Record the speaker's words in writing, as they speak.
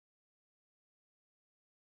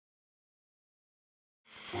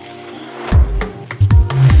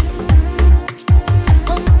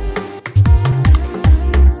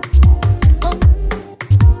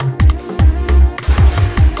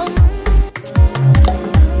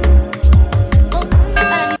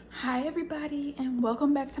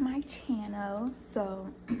welcome back to my channel.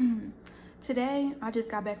 So today I just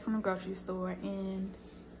got back from the grocery store and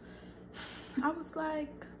I was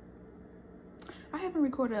like, I haven't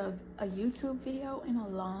recorded a YouTube video in a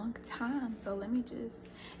long time, so let me just,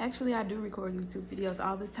 actually I do record YouTube videos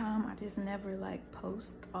all the time. I just never like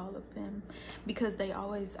post all of them because they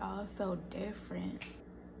always are so different.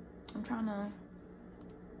 I'm trying to,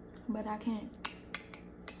 but I can't.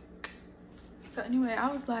 So anyway, I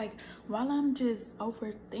was like, while I'm just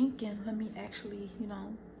overthinking, let me actually, you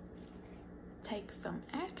know, take some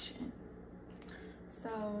action.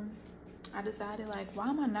 So I decided, like, why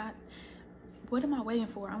am I not, what am I waiting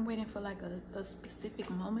for? I'm waiting for like a specific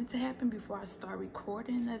moment to happen before I start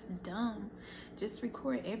recording. That's dumb. Just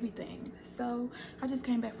record everything. So I just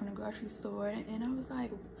came back from the grocery store and I was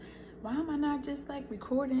like, why am I not just like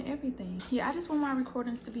recording everything? Yeah, I just want my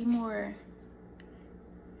recordings to be more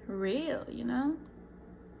real, you know?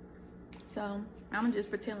 So I'm gonna just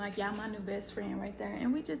pretend like y'all my new best friend right there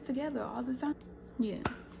and we just together all the time. Yeah,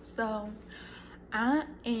 so I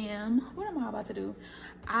am, what am I about to do?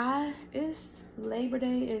 It's Labor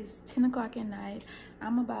Day, it's 10 o'clock at night.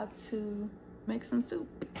 I'm about to make some soup.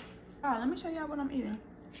 All right, let me show y'all what I'm eating.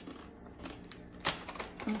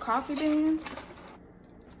 Some coffee beans.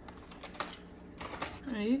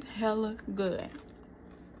 These hella good.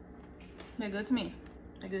 They're good to me.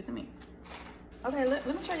 They're good to me. Okay, let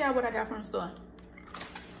me show y'all what I got from the store.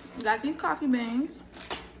 Got these coffee beans.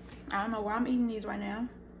 I don't know why I'm eating these right now.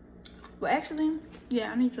 Well, actually,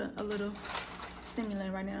 yeah, I need a little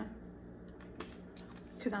stimulant right now.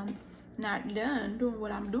 Because I'm not done doing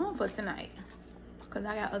what I'm doing for tonight. Because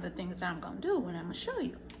I got other things that I'm going to do and I'm going to show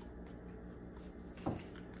you.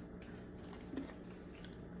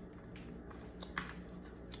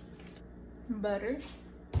 Butter.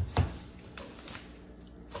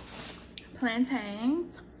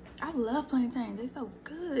 Plantains. I love plantains. They're so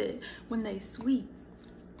good when they sweet.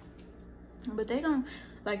 But they don't,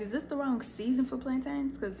 like, is this the wrong season for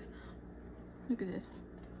plantains? Because look at this.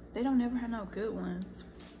 They don't never have no good ones.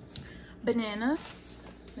 Banana.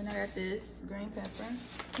 Then I got this green pepper.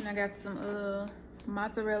 And I got some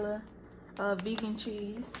mozzarella vegan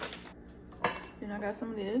cheese. Then I got some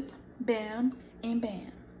of this. Bam and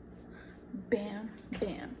bam. Bam,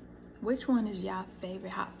 bam. Which one is y'all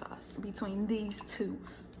favorite hot sauce between these two?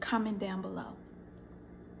 Comment down below.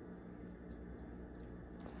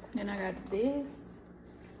 Then I got this.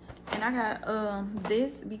 And I got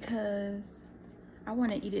this because I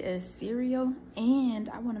want to eat it as cereal and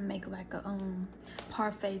I want to make like a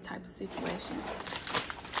parfait type of situation.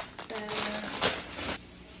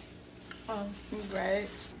 Great.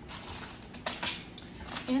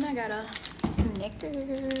 And I got a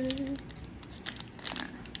Snickers.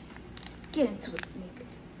 Get into it, Snickers.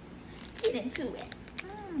 Get into it.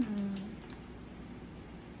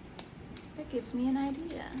 That gives me an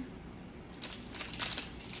idea.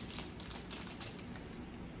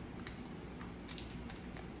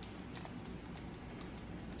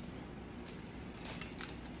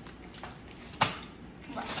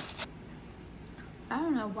 I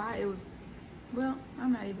don't know why it was, well,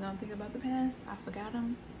 I'm not even gonna think about the past. I forgot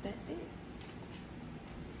them. That's it.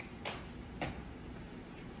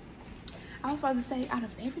 I was about to say, out of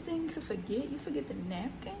everything to forget, you forget the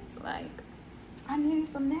napkins. Like, I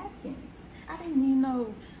needed some napkins. I didn't need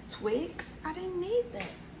no Twix. I didn't need that.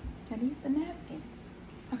 I need the napkins.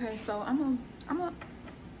 Okay, so I'm a,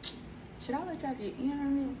 should I let y'all get in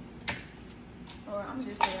on this? Or I'm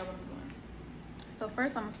just tell y'all what I'm doing. So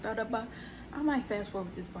first I'm gonna start up by, I might fast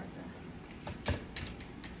forward this part too.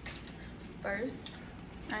 First,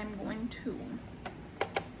 I'm going to,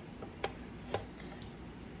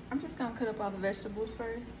 I'm just gonna cut up all the vegetables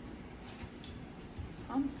first.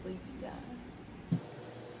 I'm sleepy, guys.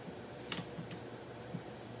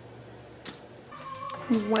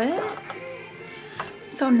 What?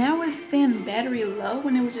 So now it's saying battery low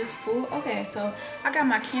when it was just full. Okay, so I got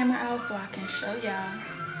my camera out so I can show y'all,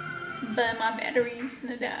 but my battery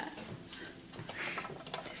gonna die.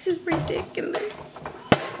 This is ridiculous.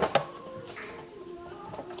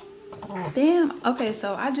 Damn. Okay,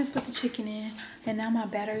 so I just put the chicken in and now my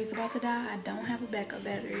battery's about to die. I don't have a backup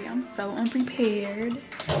battery. I'm so unprepared.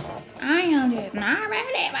 I am just not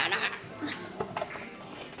ready for that.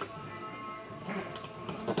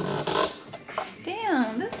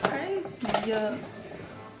 Damn, that's crazy. Yeah.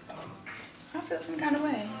 I feel some kind of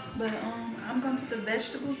way. But I'm gonna put the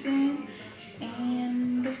vegetables in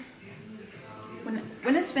and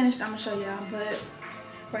when it's finished I'm gonna show y'all. But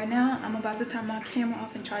right now, I'm about to turn my camera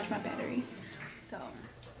off and charge my battery. So.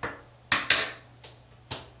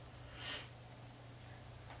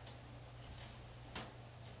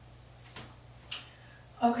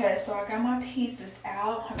 Okay, so I got my pieces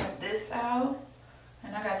out. I got this out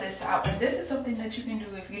and I got this out. And this is something that you can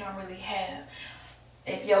do if you don't really have.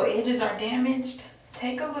 If your edges are damaged,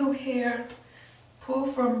 take a little hair, pull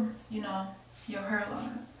from, you know, your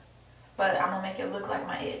hairline. But I'm gonna make it look like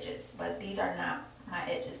my edges. But these are not my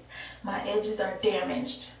edges. My edges are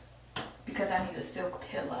damaged because I need a silk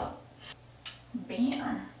pillow.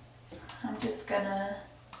 Bam. I'm just gonna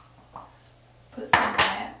put some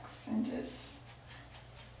wax and just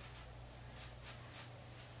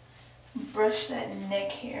brush that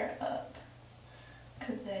neck hair up.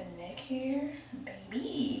 Cause that neck hair,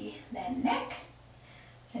 baby, that neck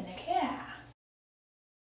hair.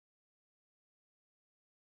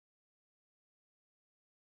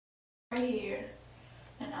 Right here,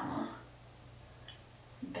 and I'm gonna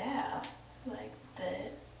bow like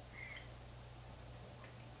that.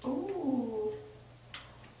 Ooh,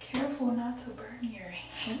 careful not to burn your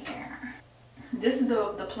hair. This is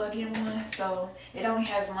the plug-in one, so it only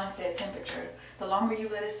has one set temperature. The longer you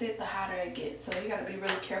let it sit, the hotter it gets. So you gotta be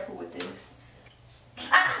really careful with this.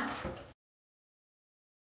 Ah!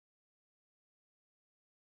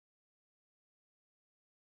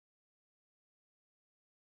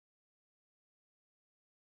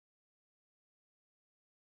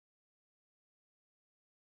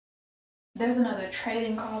 There's another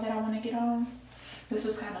trading call that I want to get on. This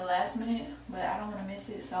was kind of last minute, but I don't want to miss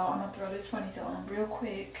it, so I'm gonna throw this ponytail on real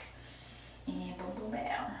quick. And boom boom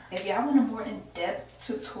bam. If y'all want a more in-depth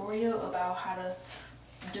tutorial about how to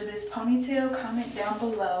do this ponytail, comment down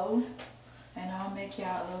below and I'll make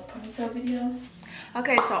y'all a ponytail video.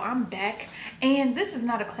 Okay, so I'm back and this is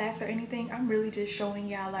not a class or anything. I'm really just showing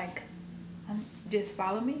y'all, like, just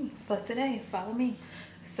follow me for today. Follow me.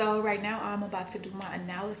 So right now I'm about to do my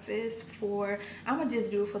analysis for, I'm gonna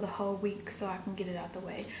just do it for the whole week so I can get it out the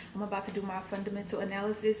way. I'm about to do my fundamental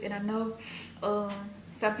analysis, and I know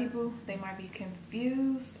some people, they might be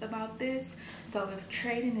confused about this. So if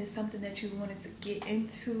trading is something that you wanted to get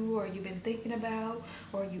into, or you've been thinking about,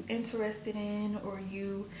 or you interested in, or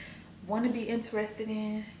you want to be interested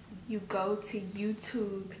in, you go to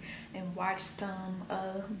YouTube and watch some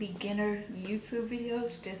beginner YouTube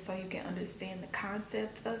videos just so you can understand the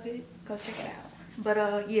concept of it. Go check it out.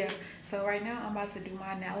 But yeah, so right now I'm about to do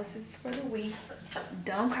my analysis for the week.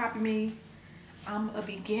 Don't copy me. I'm a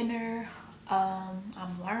beginner.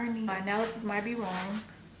 I'm learning. My analysis might be wrong,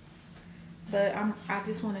 but I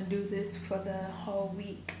just want to do this for the whole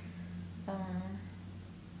week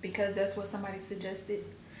because that's what somebody suggested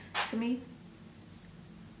to me.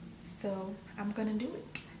 So I'm gonna do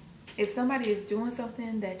it. If somebody is doing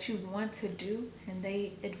something that you want to do and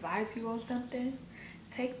they advise you on something,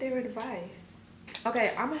 take their advice.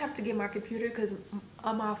 Okay, I'm gonna have to get my computer because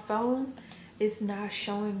on my phone it's not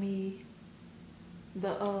showing me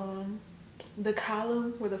the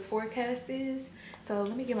column where the forecast is. So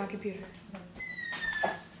let me get my computer.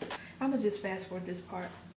 I'm gonna just fast forward this part.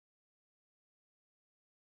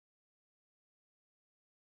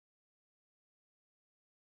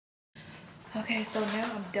 Okay, so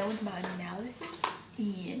now I'm done with my analysis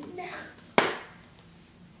and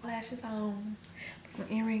lashes on, put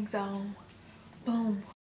some earrings on, boom.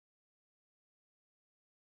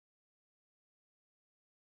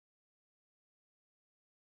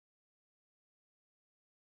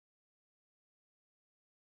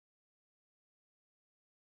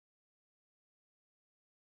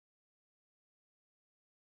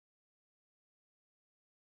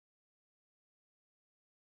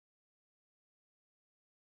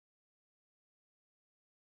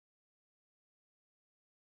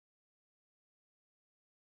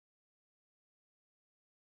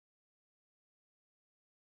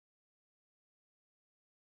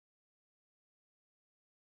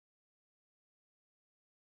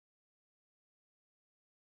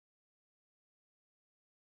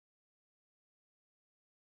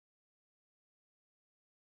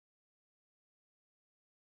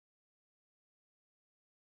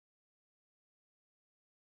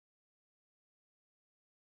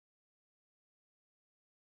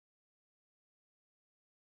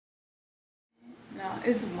 Now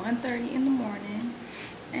it's 1:30 in the morning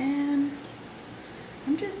and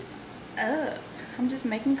I'm just up. I'm just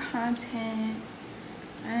making content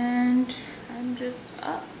and I'm just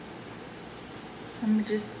up. I'm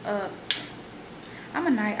just up. I'm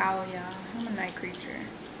a night owl, y'all. I'm a night creature.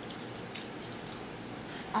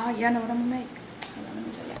 Oh, y'all know what I'm gonna make? Hold on, let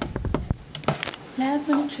me show y'all. Last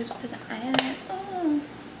minute trips to the island. Oh,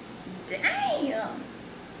 damn.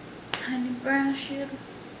 Honey brown sugar.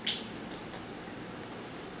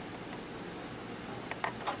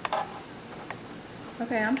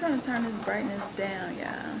 Okay, I'm trying to turn this brightness down,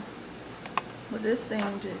 y'all. But this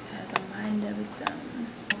thing just has a mind of its own.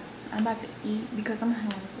 I'm about to eat because I'm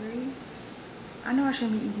hungry. I know I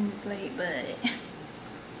shouldn't be eating this late, but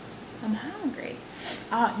I'm hungry.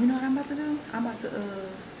 You know what I'm about to do? I'm about to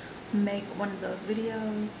make one of those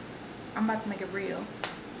videos. I'm about to make it real.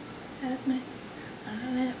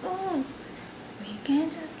 Oh, we can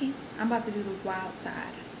just keep. I'm about to do the wild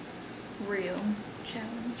side real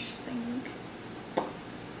challenge thing.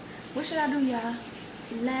 What should I do, y'all?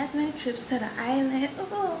 Last minute trips to the island.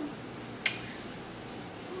 Ooh.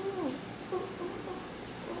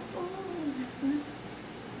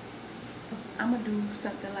 I'm gonna do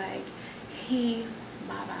something like he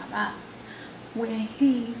blah blah blah, when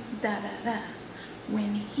he da da da,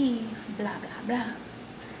 when he blah blah blah,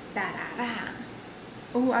 da da da.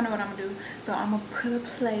 Oh, I know what I'm gonna do. So I'm gonna put a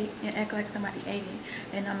plate and act like somebody ate it,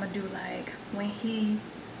 and I'm gonna do like when he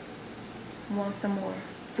wants some more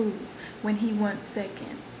food, when he wants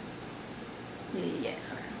seconds. Yeah,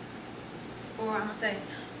 okay. Or I'm gonna say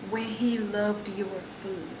when he loved your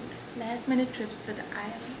food. Last minute trips to the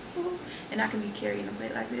island. Ooh. And I can be carrying a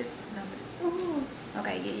plate like this. Ooh.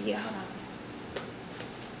 Okay, yeah, hold on.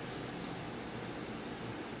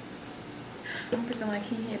 I'm gonna pretend like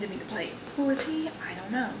he handed me the plate. Who is he? I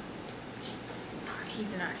don't know.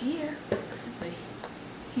 He's not here, but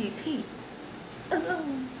he's he.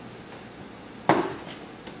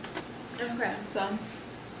 Okay, so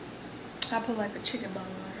I put like a chicken bone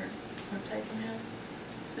on a plate from him.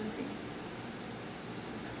 Let me see.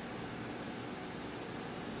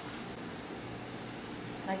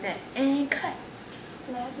 Like that, and cut.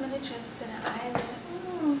 Last minute trips to the island.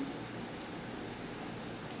 Ooh.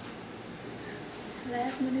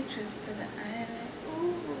 Last minute trips to the island.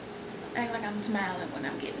 Ooh. Act like I'm smiling when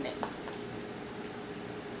I'm getting it.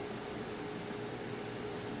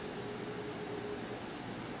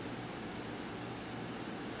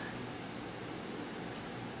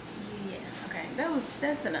 Yeah, okay,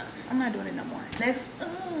 that's enough. I'm not doing it no more. Next,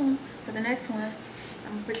 for the next one,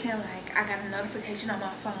 I'm gonna pretend like I got a notification on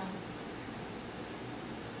my phone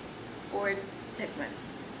or text message.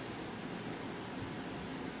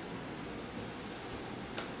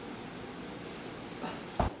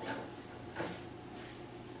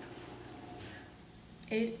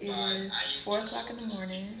 It is 4 o'clock in the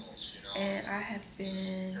morning, and I have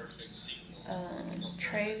been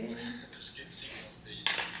trading,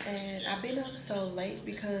 and I've been up so late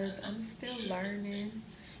because I'm still learning,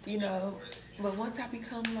 you know. But once I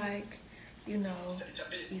become like, you know,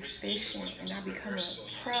 efficient and I become a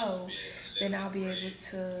pro, then I'll be able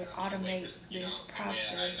to automate this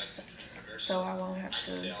process, so I won't have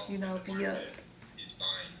to, you know, be up.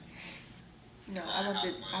 No,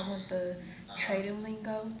 I want the trading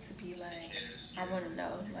lingo to be like, I want to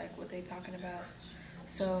know like what they talking about.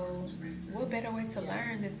 So what better way to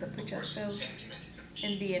learn than to put yourself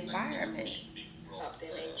in the environment? They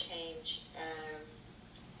may change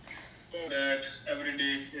that every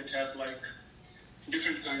day it has like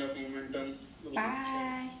different kind of momentum.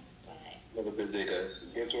 Bye. Have a good day, guys.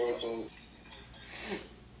 Get to our phone.